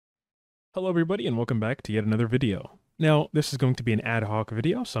Hello everybody and welcome back to yet another video. Now, this is going to be an ad hoc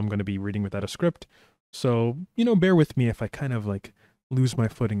video, so I'm going to be reading without a script. So, bear with me if I kind of lose my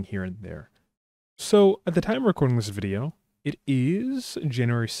footing here and there. So, at the time of recording this video, it is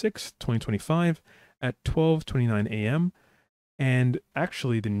January 6th, 2025 at 12:29 a.m. And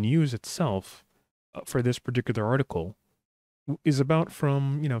actually the news itself for this particular article is about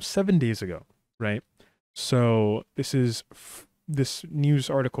from, 7 days ago, right? So, this news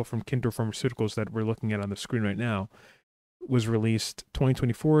article from Kintor Pharmaceuticals that we're looking at on the screen right now was released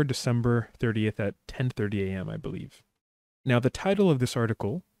 2024 December 30th at 10:30 a.m., I believe. Now, the title of this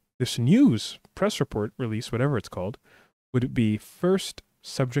article, this news press report release, whatever it's called, would be First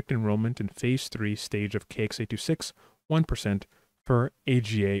Subject Enrollment in Phase 3 Stage of KX826, 1% for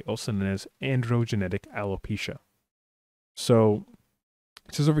AGA, also known as androgenetic alopecia. So,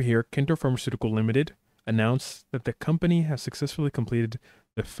 it says over here, Kintor Pharmaceutical Limited announced that the company has successfully completed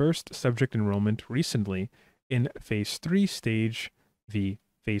the first subject enrollment recently in Phase 3 stage, the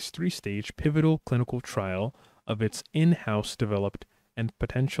Phase 3 stage pivotal clinical trial of its in-house developed and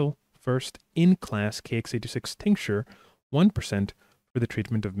potential first in-class KX826 tincture, 1% for the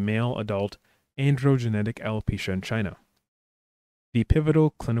treatment of male adult androgenetic alopecia in China. The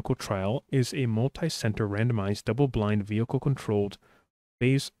pivotal clinical trial is a multi-center randomized double-blind vehicle-controlled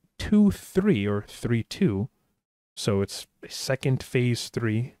Phase 2-3 or 3-2, so it's a second Phase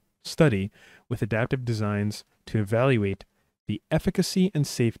 3 study with adaptive designs to evaluate the efficacy and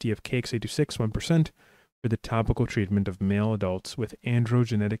safety of KX826 1% for the topical treatment of male adults with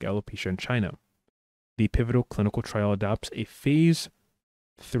androgenetic alopecia in China. The pivotal clinical trial adopts a Phase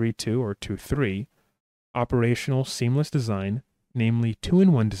 3-2 or 2-3 operational seamless design, namely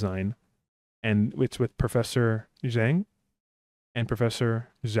 2-in-1 design, and it's with Professor Zhang and Professor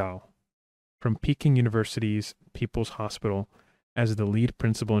Zhou from Peking University's People's Hospital as the lead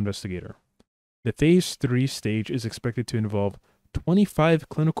principal investigator. The Phase 3 stage is expected to involve 25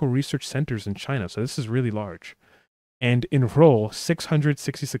 clinical research centers in China, so this is really large, and enroll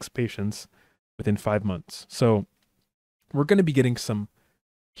 666 patients within 5 months. So we're going to be getting some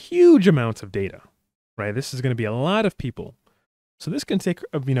huge amounts of data, right? This is going to be a lot of people. So this can take,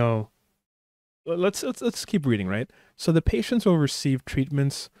 let's keep reading, right? So the patients will receive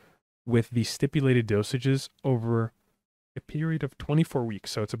treatments with the stipulated dosages over a period of 24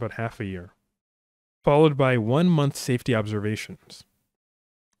 weeks, so it's about half a year, followed by 1 month safety observations.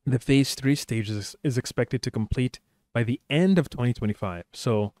 The Phase 3 stage is expected to complete by the end of 2025.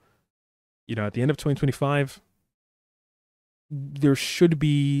 So, at the end of 2025, there should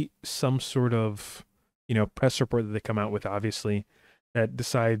be some sort of, press report that they come out with, obviously, that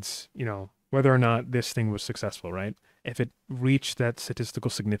decides, whether or not this thing was successful, right? If it reached that statistical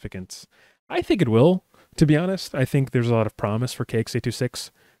significance. I think it will, to be honest. I think there's a lot of promise for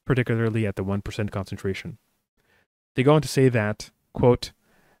KX826, particularly at the 1% concentration. They go on to say that, quote,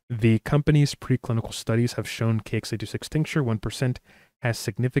 the company's preclinical studies have shown KX826 tincture 1% has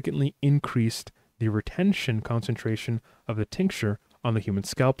significantly increased the retention concentration of the tincture on the human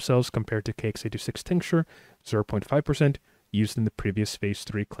scalp cells compared to KX826 tincture 0.5% used in the previous Phase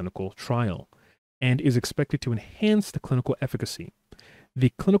 3 clinical trial, and is expected to enhance the clinical efficacy.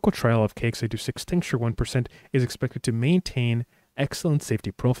 The clinical trial of KX826 tincture 1% is expected to maintain excellent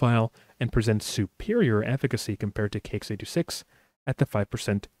safety profile and present superior efficacy compared to KX826 at the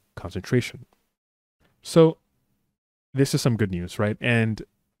 5% concentration. So this is some good news, right? And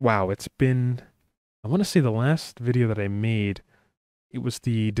wow, it's been, I want to say the last video that I made, it was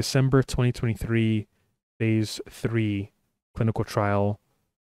the December 2023 Phase 3 clinical trial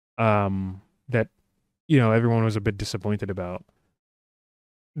that, everyone was a bit disappointed about.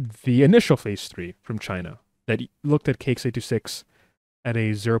 The initial Phase 3 from China that looked at KX826 at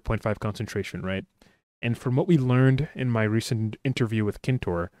a 0.5 concentration, right? And from what we learned in my recent interview with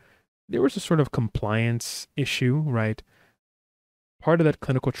Kintor, there was a sort of compliance issue, right? Part of that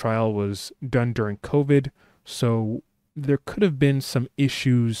clinical trial was done during COVID, so there could have been some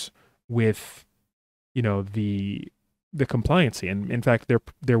issues with, the compliancy, and in fact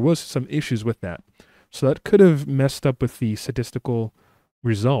there was some issues with that, so that could have messed up with the statistical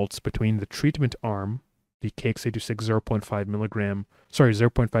results between the treatment arm, the KX826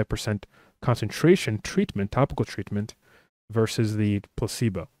 0.5% concentration treatment, topical treatment, versus the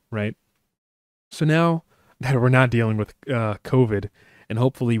placebo, right? So now that we're not dealing with COVID, and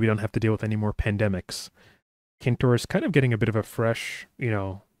hopefully we don't have to deal with any more pandemics, Kintor is kind of getting a bit of a fresh,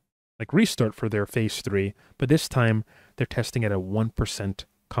 restart for their Phase 3, but this time they're testing at a 1%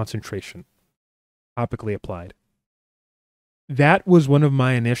 concentration, topically applied. That was one of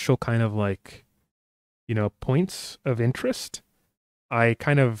my initial kind of points of interest. I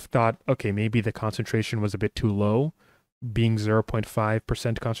kind of thought, okay, maybe the concentration was a bit too low, being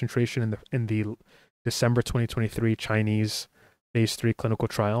 0.5% concentration in the December 2023 Chinese phase 3 clinical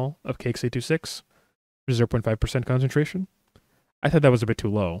trial of KX826, 0.5% concentration. I thought that was a bit too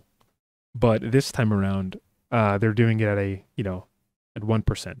low, but this time around, they're doing it at at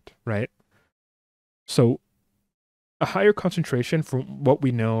 1%, right? So a higher concentration, from what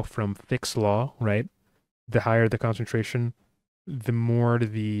we know from Fick's law, right? The higher the concentration, the more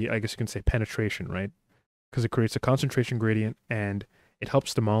I guess you can say, penetration, right? Because it creates a concentration gradient and it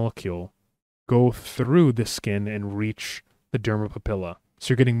helps the molecule go through the skin and reach the dermal papilla. So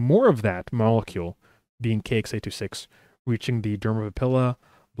you're getting more of that molecule, being KX826, reaching the dermal papilla,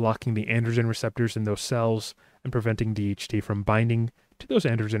 blocking the androgen receptors in those cells, and preventing DHT from binding to those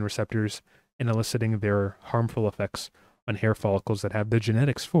androgen receptors and eliciting their harmful effects on hair follicles that have the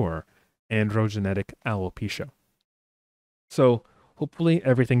genetics for androgenetic alopecia. So hopefully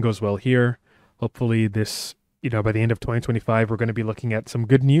everything goes well here. Hopefully this, by the end of 2025, we're going to be looking at some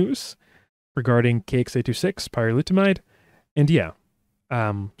good news regarding KX826, pyrolutamide. And yeah,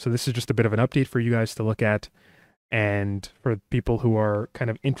 so this is just a bit of an update for you guys to look at. And for people who are kind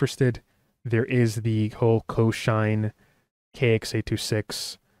of interested, there is the whole co-shine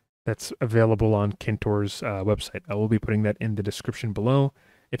KX826 that's available on Kintor's website. I will be putting that in the description below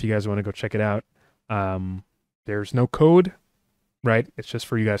if you guys want to go check it out. There's no code, right? It's just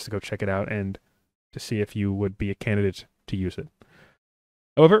for you guys to go check it out and to see if you would be a candidate to use it.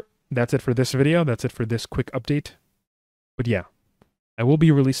 However, that's it for this video. That's it for this quick update. But yeah, I will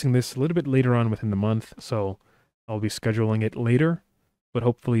be releasing this a little bit later on within the month, so I'll be scheduling it later, but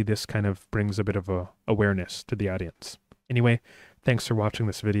hopefully this kind of brings a bit of awareness to the audience. Anyway, thanks for watching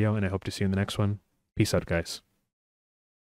this video, and I hope to see you in the next one. Peace out, guys.